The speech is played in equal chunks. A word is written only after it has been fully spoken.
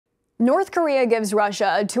North Korea gives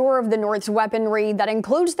Russia a tour of the North's weaponry that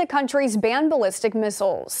includes the country's banned ballistic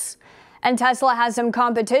missiles. And Tesla has some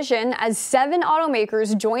competition as 7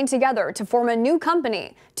 automakers join together to form a new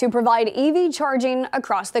company to provide EV charging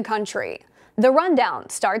across the country. The rundown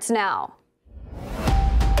starts now.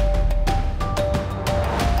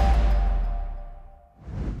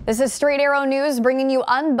 This is Straight Arrow News, bringing you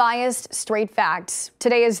unbiased, straight facts.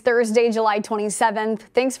 Today is Thursday, July 27th.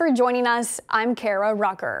 Thanks for joining us. I'm Kara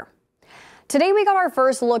Rucker. Today we got our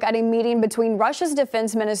first look at a meeting between Russia's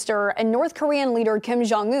defense minister and North Korean leader Kim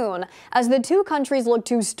Jong-un as the two countries look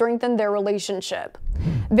to strengthen their relationship.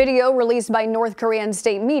 Video released by North Korean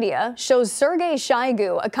state media shows Sergei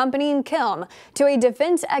Shoigu accompanying Kim to a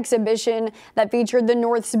defense exhibition that featured the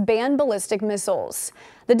North's banned ballistic missiles.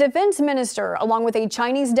 The defense minister, along with a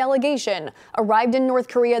Chinese delegation, arrived in North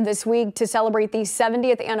Korea this week to celebrate the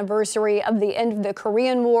 70th anniversary of the end of the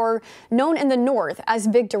Korean War, known in the North as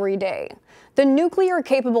Victory Day. The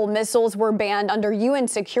nuclear-capable missiles were banned under UN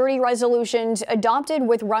security resolutions adopted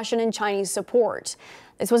with Russian and Chinese support.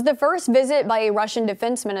 This was the first visit by a Russian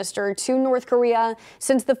defense minister to North Korea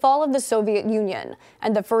since the fall of the Soviet Union,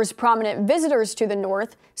 and the first prominent visitors to the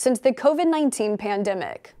North since the COVID-19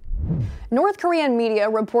 pandemic. North Korean media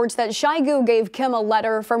reports that Shoigu gave Kim a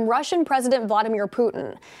letter from Russian President Vladimir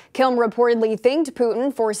Putin. Kim reportedly thanked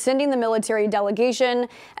Putin for sending the military delegation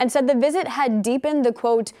and said the visit had deepened the,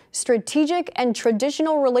 quote, strategic and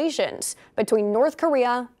traditional relations between North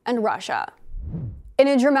Korea and Russia. In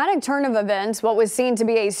a dramatic turn of events, what was seen to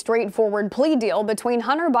be a straightforward plea deal between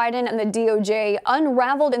Hunter Biden and the DOJ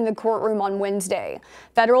unraveled in the courtroom on Wednesday.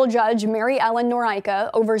 Federal Judge Mary Ellen Noreika,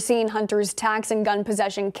 overseeing Hunter's tax and gun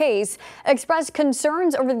possession case, expressed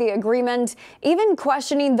concerns over the agreement, even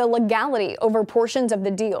questioning the legality over portions of the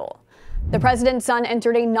deal. The president's son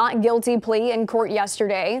entered a not guilty plea in court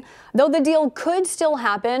yesterday. Though the deal could still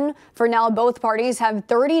happen, for now both parties have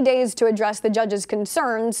 30 days to address the judge's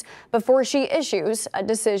concerns before she issues a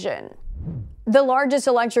decision. The largest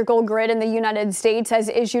electrical grid in the United States has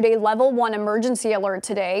issued a Level 1 emergency alert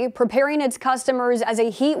today, preparing its customers as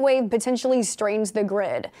a heat wave potentially strains the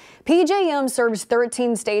grid. PJM serves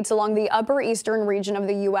 13 states along the upper eastern region of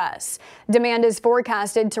the U.S. Demand is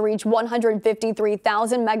forecasted to reach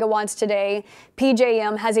 153,000 megawatts today.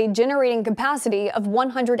 PJM has a generating capacity of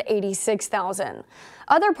 186,000.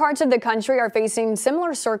 Other parts of the country are facing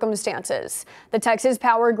similar circumstances. The Texas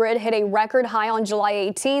power grid hit a record high on July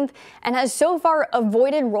 18th and has so far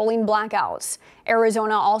avoided rolling blackouts.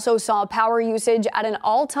 Arizona also saw power usage at an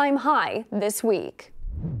all-time high this week.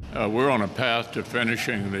 We're on a path to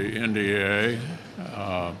finishing the NDA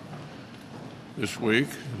this week.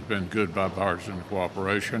 It's been good bipartisan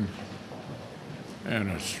cooperation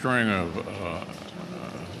and a string of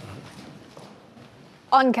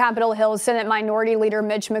On Capitol Hill, Senate Minority Leader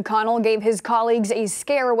Mitch McConnell gave his colleagues a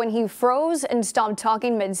scare when he froze and stopped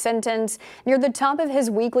talking mid-sentence near the top of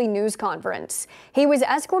his weekly news conference. He was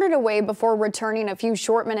escorted away before returning a few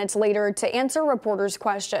short minutes later to answer reporters'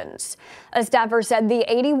 questions. A staffer said the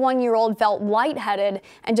 81-year-old felt lightheaded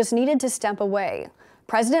and just needed to step away.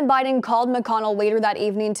 President Biden called McConnell later that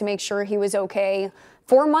evening to make sure he was okay.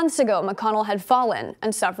 4 months ago, McConnell had fallen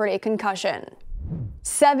and suffered a concussion.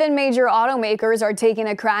 7 major automakers are taking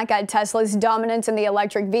a crack at Tesla's dominance in the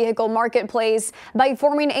electric vehicle marketplace by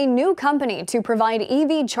forming a new company to provide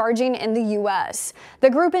EV charging in the U.S. The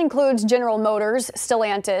group includes General Motors,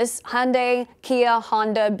 Stellantis, Hyundai, Kia,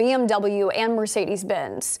 Honda, BMW, and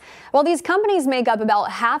Mercedes-Benz. While these companies make up about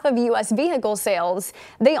half of U.S. vehicle sales,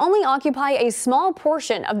 they only occupy a small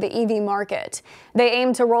portion of the EV market. They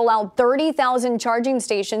aim to roll out 30,000 charging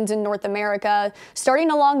stations in North America, starting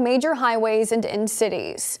along major highways and in cities.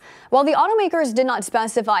 While the automakers did not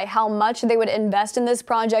specify how much they would invest in this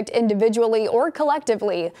project individually or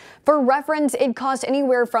collectively, for reference, it cost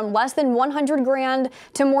anywhere from less than 100 grand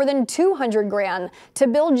to more than 200 grand to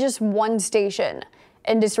build just one station.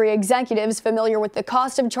 Industry executives familiar with the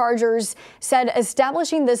cost of chargers said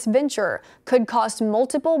establishing this venture could cost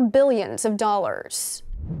multiple billions of dollars.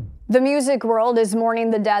 The music world is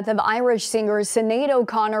mourning the death of Irish singer Sinead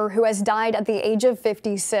O'Connor, who has died at the age of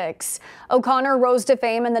 56. O'Connor rose to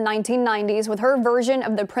fame in the 1990s with her version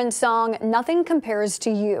of the Prince song, Nothing Compares to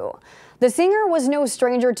You. The singer was no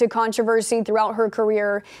stranger to controversy throughout her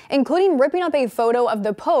career, including ripping up a photo of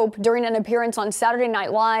the Pope during an appearance on Saturday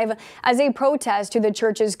Night Live as a protest to the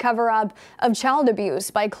church's cover-up of child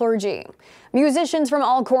abuse by clergy. Musicians from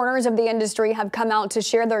all corners of the industry have come out to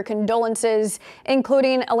share their condolences,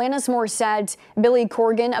 including Alanis Morissette, Billy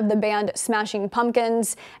Corgan of the band Smashing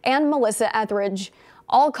Pumpkins, and Melissa Etheridge.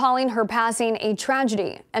 all calling her passing a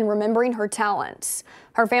tragedy and remembering her talents.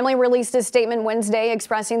 Her family released a statement Wednesday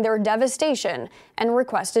expressing their devastation and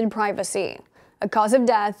requested privacy. A cause of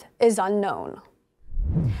death is unknown.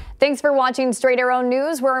 Thanks for watching Straight Arrow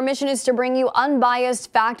News, where our mission is to bring you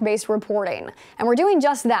unbiased, fact-based reporting. And we're doing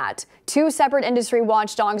just that. Two separate industry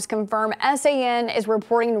watchdogs confirm SAN is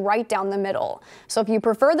reporting right down the middle. So if you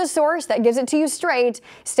prefer the source that gives it to you straight,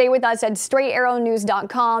 stay with us at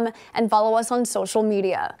straightarrownews.com and follow us on social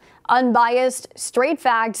media. Unbiased, straight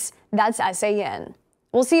facts, that's SAN.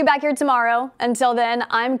 We'll see you back here tomorrow. Until then,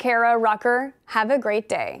 I'm Kara Rucker. Have a great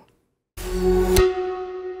day.